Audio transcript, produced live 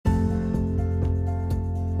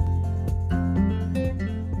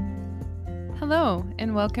Hello,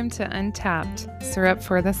 and welcome to Untapped, Syrup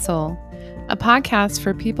for the Soul, a podcast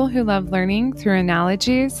for people who love learning through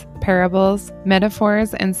analogies, parables,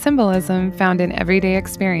 metaphors, and symbolism found in everyday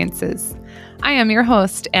experiences. I am your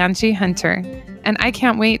host, Angie Hunter, and I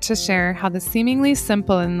can't wait to share how the seemingly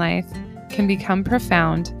simple in life can become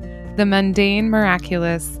profound, the mundane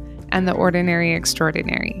miraculous, and the ordinary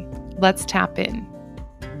extraordinary. Let's tap in.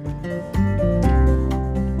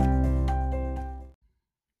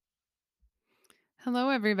 Hello,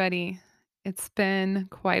 everybody. It's been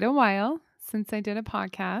quite a while since I did a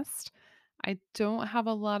podcast. I don't have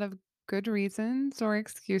a lot of good reasons or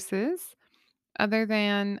excuses other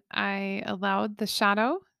than I allowed the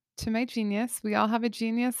shadow to my genius. We all have a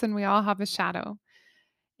genius and we all have a shadow.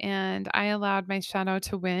 And I allowed my shadow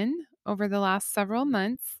to win over the last several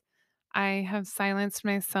months. I have silenced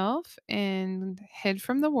myself and hid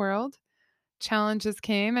from the world. Challenges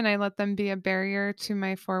came and I let them be a barrier to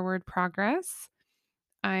my forward progress.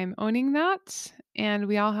 I'm owning that, and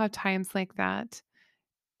we all have times like that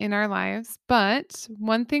in our lives. But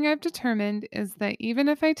one thing I've determined is that even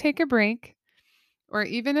if I take a break, or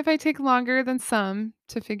even if I take longer than some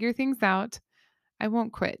to figure things out, I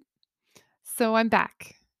won't quit. So I'm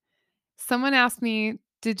back. Someone asked me,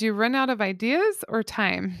 "Did you run out of ideas or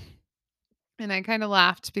time?" And I kind of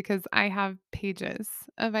laughed because I have pages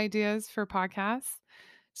of ideas for podcasts.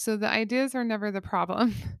 So the ideas are never the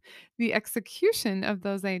problem. The execution of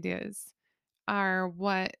those ideas are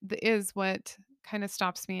what kind of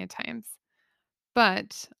stops me at times.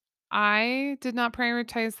 But I did not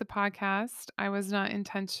prioritize the podcast. I was not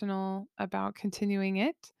intentional about continuing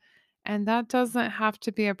it. And that doesn't have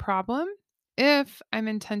to be a problem if I'm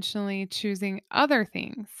intentionally choosing other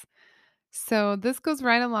things. So, this goes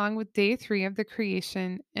right along with day 3 of the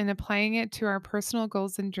creation and applying it to our personal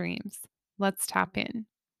goals and dreams. Let's tap in.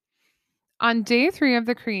 On day 3 of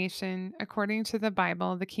the creation, according to the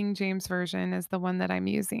Bible, the King James Version is the one that I'm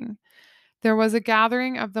using. There was a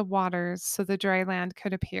gathering of the waters so the dry land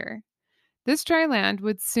could appear. This dry land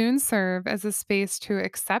would soon serve as a space to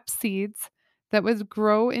accept seeds that would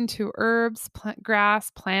grow into herbs, grass,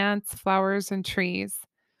 plants, flowers, and trees.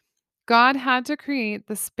 God had to create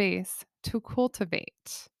the space to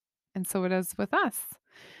cultivate. And so it is with us.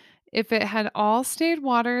 If it had all stayed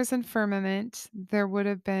waters and firmament, there would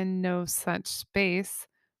have been no such space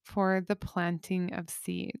for the planting of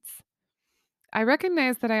seeds. I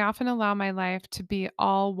recognize that I often allow my life to be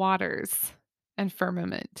all waters and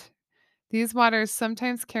firmament. These waters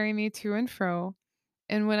sometimes carry me to and fro,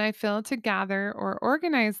 and when I fail to gather or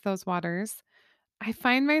organize those waters, I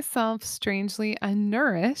find myself strangely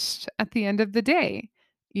unnourished at the end of the day,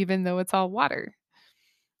 even though it's all water.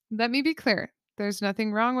 Let me be clear, there's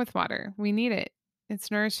nothing wrong with water. We need it, it's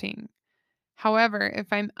nourishing. However,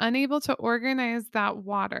 if I'm unable to organize that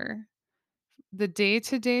water, the day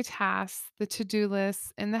to day tasks, the to do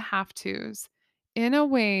lists, and the have tos in a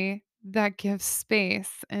way that gives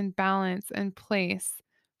space and balance and place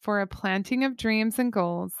for a planting of dreams and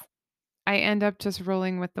goals, I end up just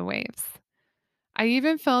rolling with the waves. I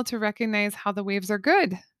even fail to recognize how the waves are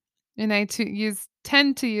good. And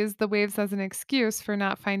tend to use the waves as an excuse for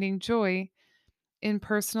not finding joy in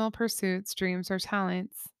personal pursuits, dreams, or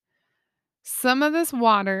talents. Some of this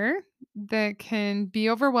water that can be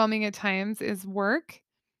overwhelming at times is work,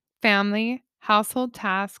 family, household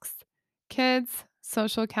tasks, kids,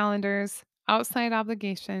 social calendars, outside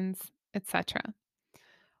obligations, etc.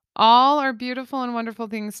 All are beautiful and wonderful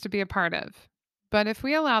things to be a part of. But if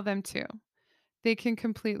we allow them to, they can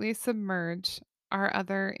completely submerge our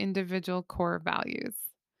other individual core values.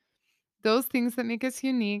 Those things that make us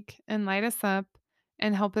unique and light us up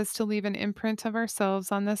and help us to leave an imprint of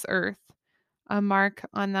ourselves on this earth, a mark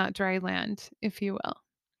on that dry land, if you will.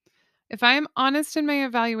 If I am honest in my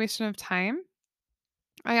evaluation of time,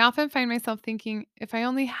 I often find myself thinking if I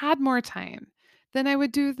only had more time, then I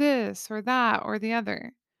would do this or that or the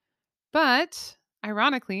other. But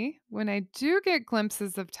ironically, when I do get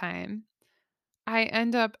glimpses of time, I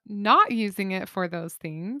end up not using it for those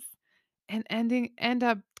things and end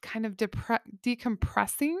up kind of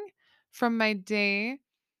decompressing from my day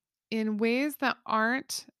in ways that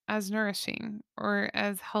aren't as nourishing or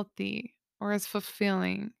as healthy or as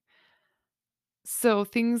fulfilling. So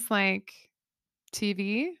things like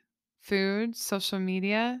TV, food, social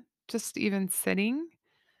media, just even sitting.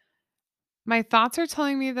 My thoughts are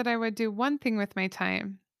telling me that I would do one thing with my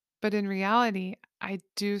time, but in reality, I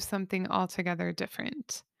do something altogether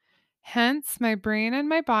different. Hence, my brain and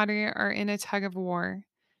my body are in a tug of war,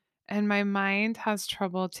 and my mind has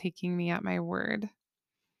trouble taking me at my word.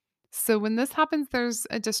 So, when this happens, there's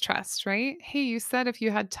a distrust, right? Hey, you said if you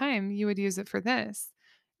had time, you would use it for this.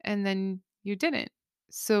 And then you didn't.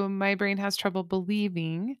 So my brain has trouble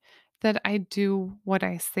believing that I do what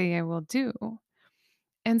I say I will do.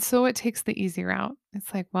 And so it takes the easy route.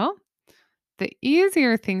 It's like, well, the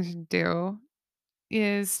easier thing to do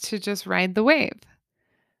is to just ride the wave,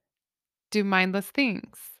 do mindless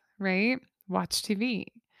things, right? Watch TV,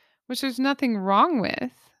 which there's nothing wrong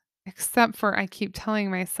with, except for I keep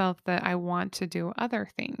telling myself that I want to do other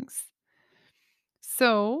things.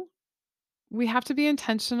 So we have to be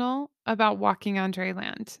intentional about walking on dry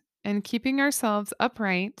land and keeping ourselves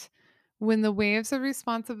upright when the waves of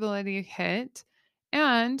responsibility hit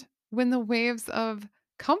and when the waves of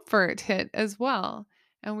comfort hit as well.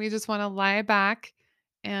 And we just want to lie back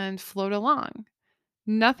and float along.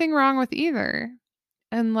 Nothing wrong with either,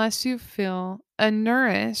 unless you feel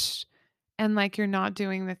nourished and like you're not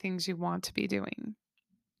doing the things you want to be doing.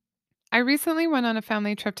 I recently went on a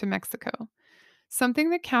family trip to Mexico. Something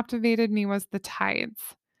that captivated me was the tides.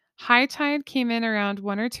 High tide came in around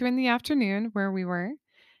 1 or 2 in the afternoon where we were,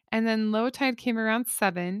 and then low tide came around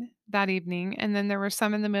 7 that evening, and then there were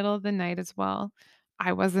some in the middle of the night as well.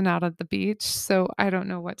 I wasn't out at the beach, so I don't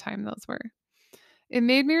know what time those were. It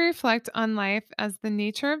made me reflect on life as the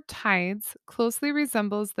nature of tides closely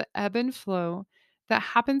resembles the ebb and flow that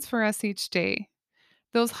happens for us each day.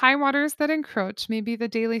 Those high waters that encroach may be the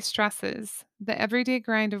daily stresses, the everyday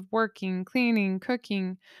grind of working, cleaning,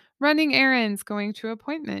 cooking, running errands, going to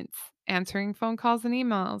appointments, answering phone calls and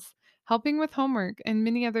emails, helping with homework, and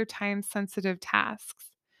many other time sensitive tasks.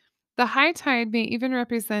 The high tide may even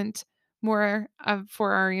represent more of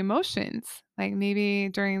for our emotions. Like maybe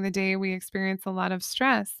during the day we experience a lot of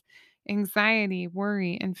stress, anxiety,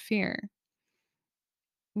 worry, and fear.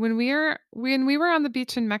 When we were on the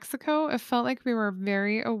beach in Mexico, it felt like we were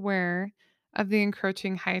very aware of the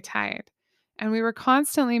encroaching high tide, and we were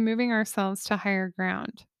constantly moving ourselves to higher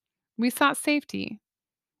ground. We sought safety,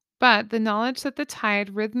 but the knowledge that the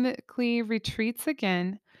tide rhythmically retreats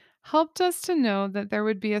again helped us to know that there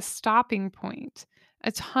would be a stopping point,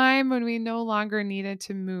 a time when we no longer needed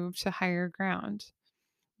to move to higher ground.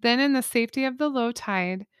 Then, in the safety of the low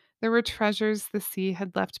tide, there were treasures the sea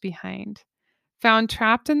had left behind. Found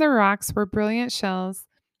trapped in the rocks were brilliant shells,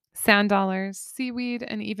 sand dollars, seaweed,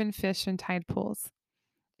 and even fish in tide pools.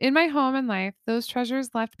 In my home and life, those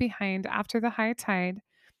treasures left behind after the high tide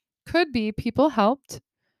could be people helped,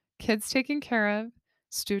 kids taken care of,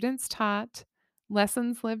 students taught,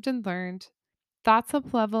 lessons lived and learned, thoughts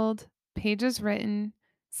up leveled, pages written,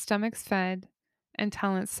 stomachs fed, and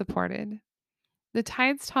talents supported. The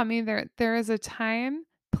tides taught me that there is a time,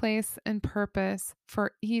 place, and purpose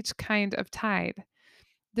for each kind of tide.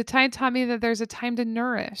 The tide taught me that there's a time to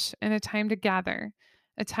nourish and a time to gather,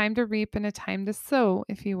 a time to reap and a time to sow,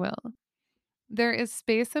 if you will. There is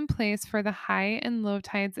space and place for the high and low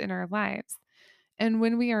tides in our lives. And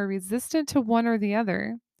when we are resistant to one or the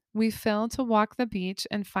other, we fail to walk the beach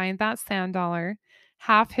and find that sand dollar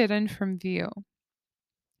half hidden from view.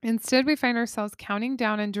 Instead, we find ourselves counting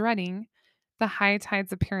down and dreading the high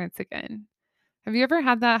tide's appearance again. Have you ever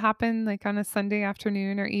had that happen like on a Sunday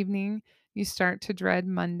afternoon or evening? You start to dread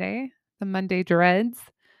Monday, the Monday dreads.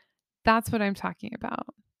 That's what I'm talking about.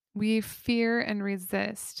 We fear and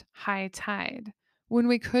resist high tide when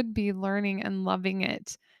we could be learning and loving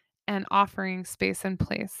it and offering space and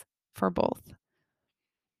place for both.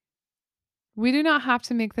 We do not have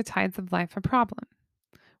to make the tides of life a problem.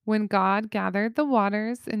 When God gathered the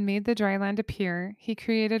waters and made the dry land appear, he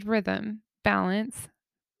created rhythm, balance,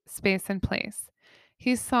 space, and place.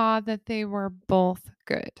 He saw that they were both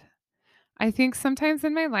good. I think sometimes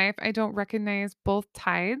in my life, I don't recognize both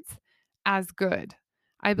tides as good.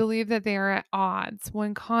 I believe that they are at odds,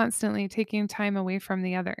 one constantly taking time away from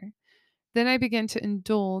the other. Then I begin to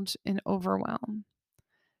indulge in overwhelm.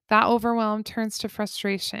 That overwhelm turns to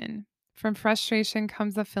frustration. From frustration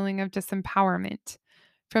comes a feeling of disempowerment.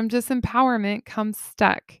 From disempowerment comes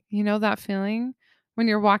stuck. You know that feeling when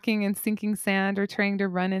you're walking in sinking sand or trying to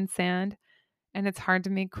run in sand and it's hard to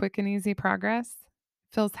make quick and easy progress?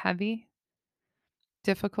 Feels heavy,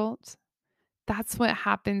 difficult. That's what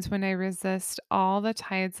happens when I resist all the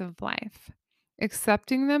tides of life.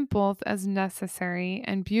 Accepting them both as necessary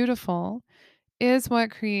and beautiful is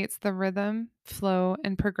what creates the rhythm, flow,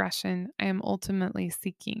 and progression I am ultimately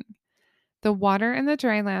seeking. The water and the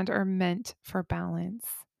dry land are meant for balance.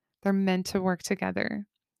 They're meant to work together.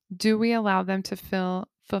 Do we allow them to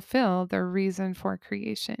fulfill their reason for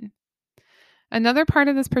creation? Another part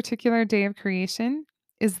of this particular day of creation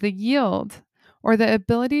is the yield or the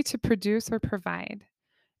ability to produce or provide.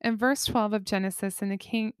 In verse 12 of Genesis in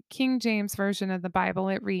the King James Version of the Bible,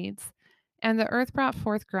 it reads, "And the earth brought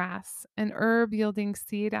forth grass, and herb yielding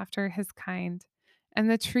seed after his kind, and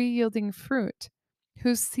the tree yielding fruit,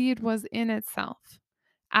 whose seed was in itself,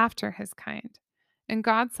 after his kind. And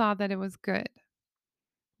God saw that it was good.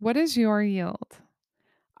 What is your yield?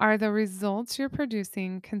 Are the results you're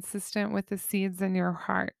producing consistent with the seeds in your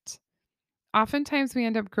heart? Oftentimes, we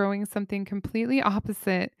end up growing something completely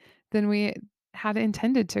opposite than we had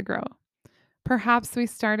intended to grow. Perhaps we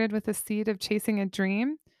started with a seed of chasing a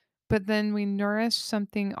dream, but then we nourished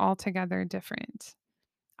something altogether different.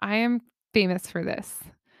 I am famous for this.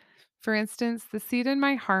 For instance, the seed in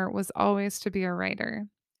my heart was always to be a writer,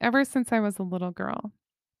 ever since I was a little girl.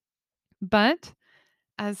 But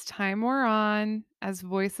as time wore on, as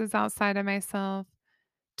voices outside of myself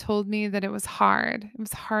told me that it was hard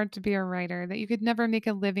to be a writer, that you could never make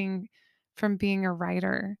a living from being a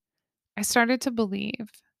writer, I started to believe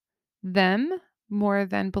them more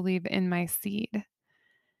than believe in my seed.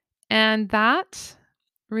 And that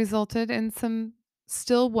resulted in some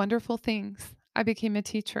still wonderful things. I became a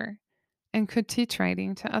teacher and could teach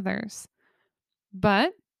writing to others,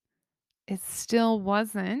 but it still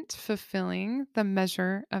wasn't fulfilling the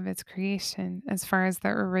measure of its creation as far as the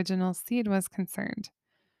original seed was concerned.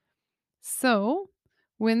 So,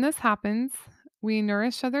 when this happens, we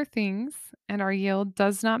nourish other things and our yield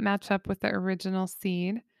does not match up with the original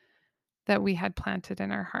seed that we had planted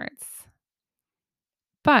in our hearts.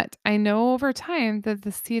 But I know over time that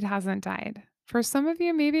the seed hasn't died. For some of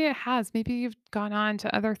you, maybe it has. Maybe you've gone on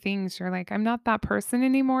to other things. You're like, I'm not that person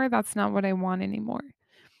anymore. That's not what I want anymore.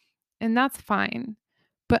 And that's fine.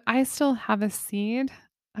 But I still have a seed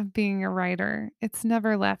of being a writer. It's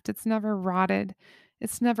never left, it's never rotted,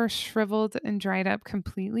 it's never shriveled and dried up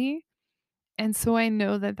completely. And so I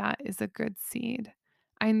know that that is a good seed.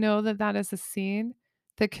 I know that that is a seed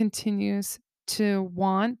that continues to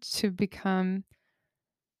want to become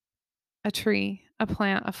a tree, a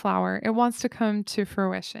plant, a flower. It wants to come to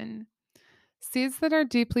fruition. Seeds that are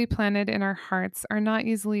deeply planted in our hearts are not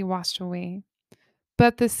easily washed away,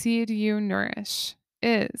 but the seed you nourish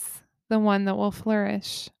is the one that will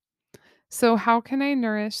flourish. So, how can I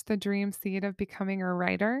nourish the dream seed of becoming a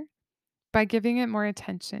writer? By giving it more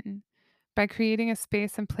attention, by creating a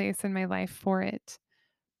space and place in my life for it,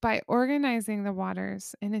 by organizing the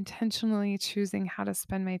waters and intentionally choosing how to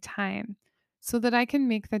spend my time so that I can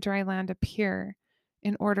make the dry land appear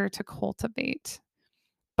in order to cultivate,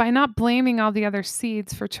 by not blaming all the other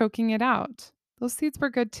seeds for choking it out. Those seeds were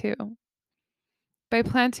good too. By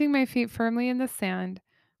planting my feet firmly in the sand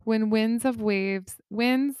when winds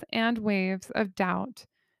and waves of doubt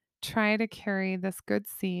try to carry this good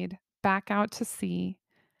seed back out to sea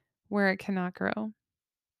where it cannot grow.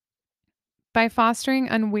 By fostering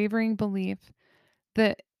unwavering belief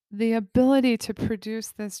that the ability to produce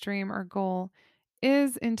this dream or goal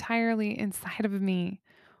is entirely inside of me,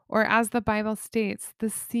 or as the Bible states, the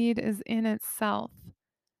seed is in itself.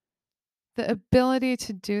 The ability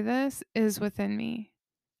to do this is within me.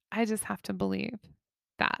 I just have to believe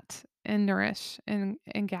that and nourish and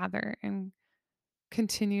gather and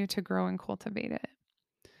continue to grow and cultivate it.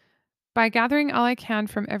 By gathering all I can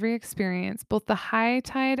from every experience, both the high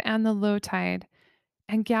tide and the low tide,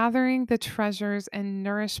 and gathering the treasures and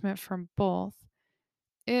nourishment from both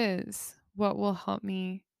is what will help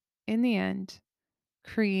me, in the end,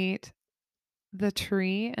 create the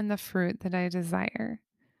tree and the fruit that I desire.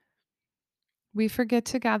 We forget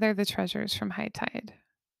to gather the treasures from high tide.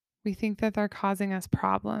 We think that they're causing us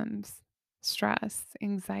problems, stress,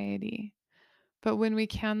 anxiety. But when we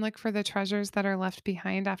can look for the treasures that are left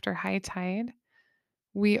behind after high tide,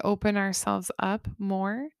 we open ourselves up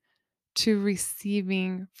more to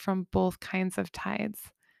receiving from both kinds of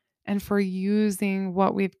tides and for using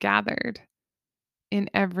what we've gathered in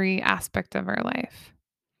every aspect of our life.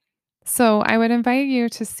 So I would invite you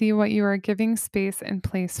to see what you are giving space and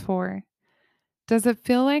place for. Does it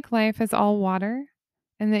feel like life is all water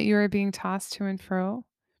and that you are being tossed to and fro?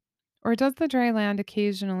 Or does the dry land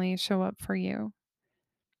occasionally show up for you?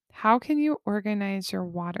 How can you organize your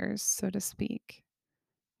waters, so to speak?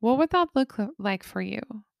 What would that look like for you?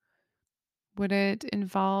 Would it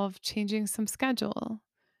involve changing some schedule?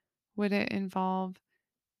 Would it involve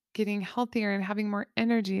getting healthier and having more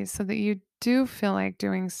energy so that you do feel like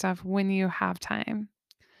doing stuff when you have time?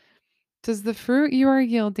 Does the fruit you are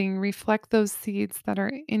yielding reflect those seeds that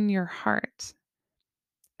are in your heart?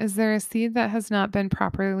 Is there a seed that has not been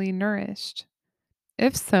properly nourished?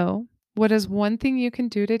 If so, what is one thing you can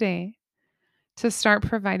do today to start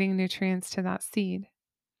providing nutrients to that seed?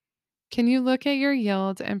 Can you look at your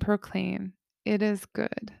yield and proclaim, "It is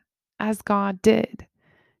good," as God did?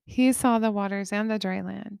 He saw the waters and the dry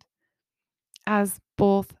land as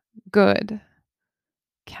both good.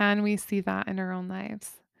 Can we see that in our own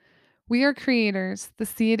lives? We are creators. The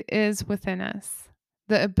seed is within us.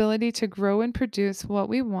 The ability to grow and produce what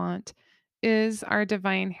we want is our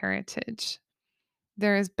divine heritage.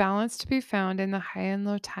 There is balance to be found in the high and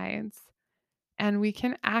low tides, and we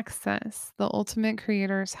can access the ultimate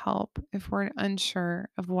creator's help if we're unsure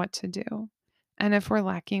of what to do and if we're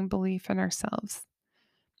lacking belief in ourselves.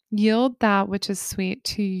 Yield that which is sweet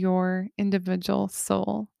to your individual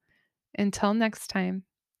soul. Until next time,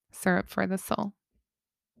 syrup for the soul.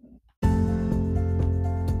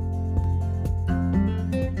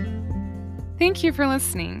 Thank you for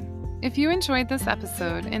listening. If you enjoyed this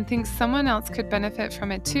episode and think someone else could benefit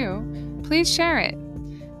from it too, please share it.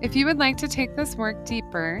 If you would like to take this work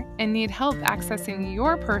deeper and need help accessing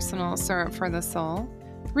your personal syrup for the soul,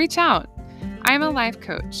 reach out. I'm a life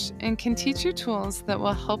coach and can teach you tools that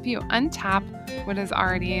will help you untap what is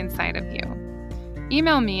already inside of you.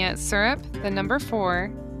 Email me at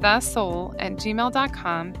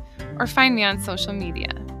syrup4thesoul@gmail.com or find me on social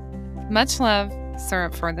media. Much love,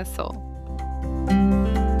 Syrup for the Soul.